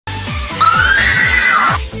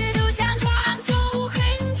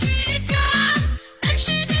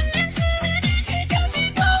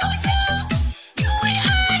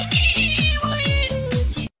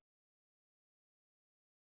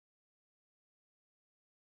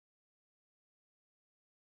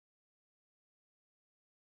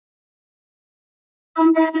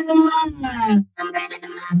Every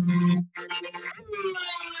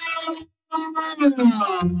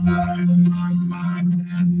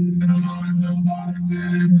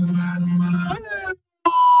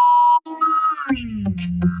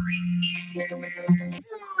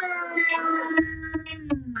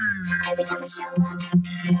time I show up.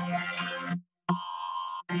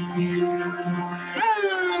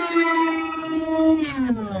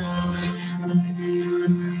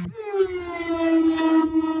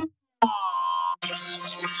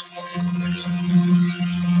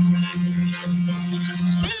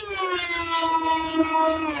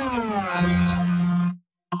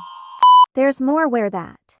 There's more where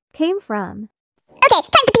that came from. Okay,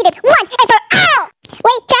 time to beat it once and for all!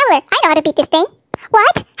 Wait, Traveler, I know how to beat this thing.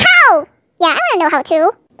 What? How? Yeah, I want to know how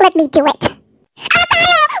to. Let me do it. Aphmau,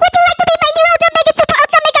 would you like to be my new ultra mega super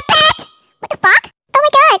ultra mega pet? What the fuck? Oh my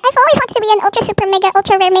god, I've always wanted to be an ultra super mega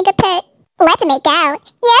ultra rare mega pet. Let's make out.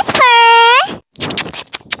 Yes, fur!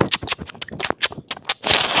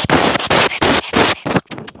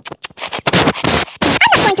 I'm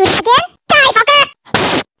not going to do it again. Die, fucker!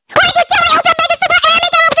 Why'd you kill my ultra mega super rare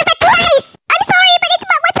mega ultra pet twice? I'm sorry, but it's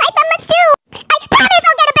what type I must do. I promise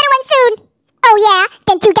I'll get a better one soon. Oh yeah?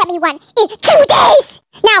 Then do get me one in 2 days!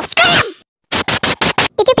 Now, scram!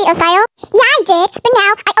 Did you beat Osio? Yeah, I did, but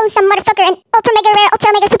now I owe some motherfucker an ultra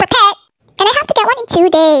mega super pet. And I have to get one in 2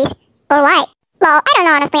 days. Or what? Lol, I don't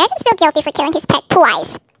know honestly, I just feel guilty for killing his pet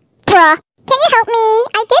twice. Bruh. Can you help me?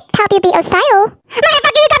 I did help you beat Osio.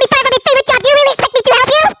 Motherfucker, you got me fired from my favorite job, do you really expect me to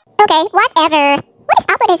help you? Okay, whatever. What is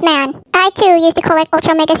up with this man? I too used to collect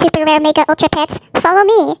ultra mega super rare mega ultra pets. Follow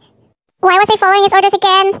me. Why was I following his orders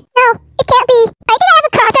again? No, it can't be. I think I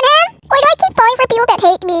have a crush on him. Why do I keep falling for people that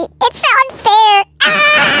hate me? It's so unfair.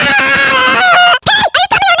 Ah! Hey, are you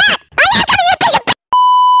coming or not? I am coming, you piece of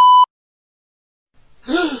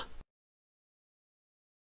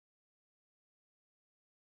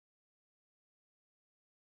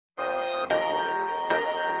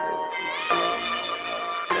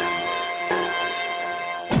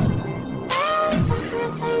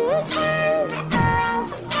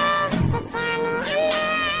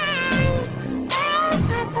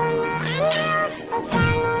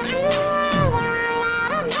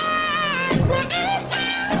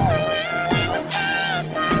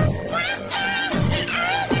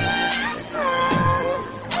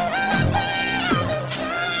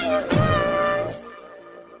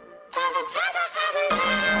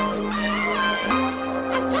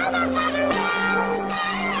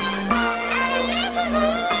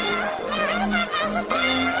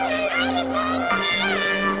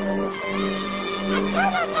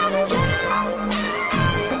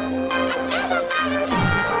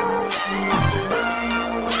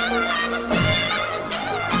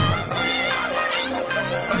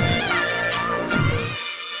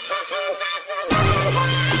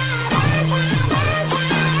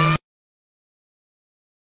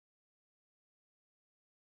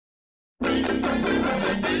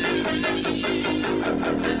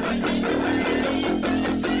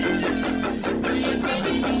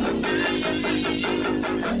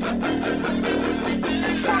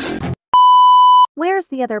Where's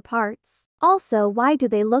the other parts? Also, why do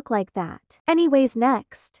they look like that? Anyways,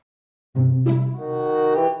 next.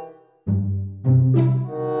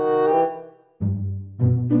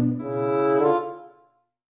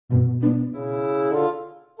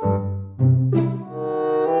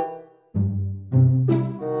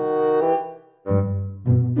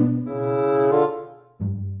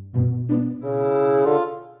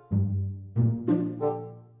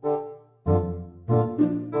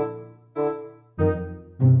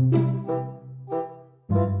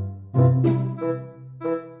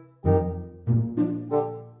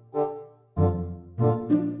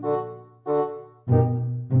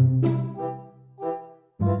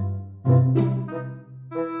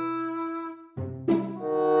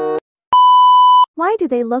 Why do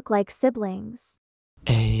they look like siblings?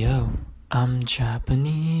 Ayo, I'm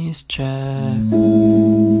Japanese Jack.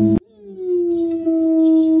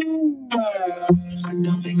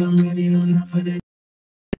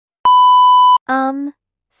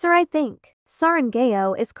 Sir, I think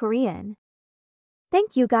Sarangeo is Korean.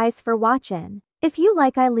 Thank you guys for watching. If you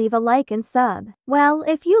like, I leave a like and sub. Well,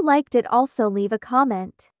 if you liked it, also leave a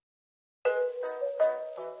comment.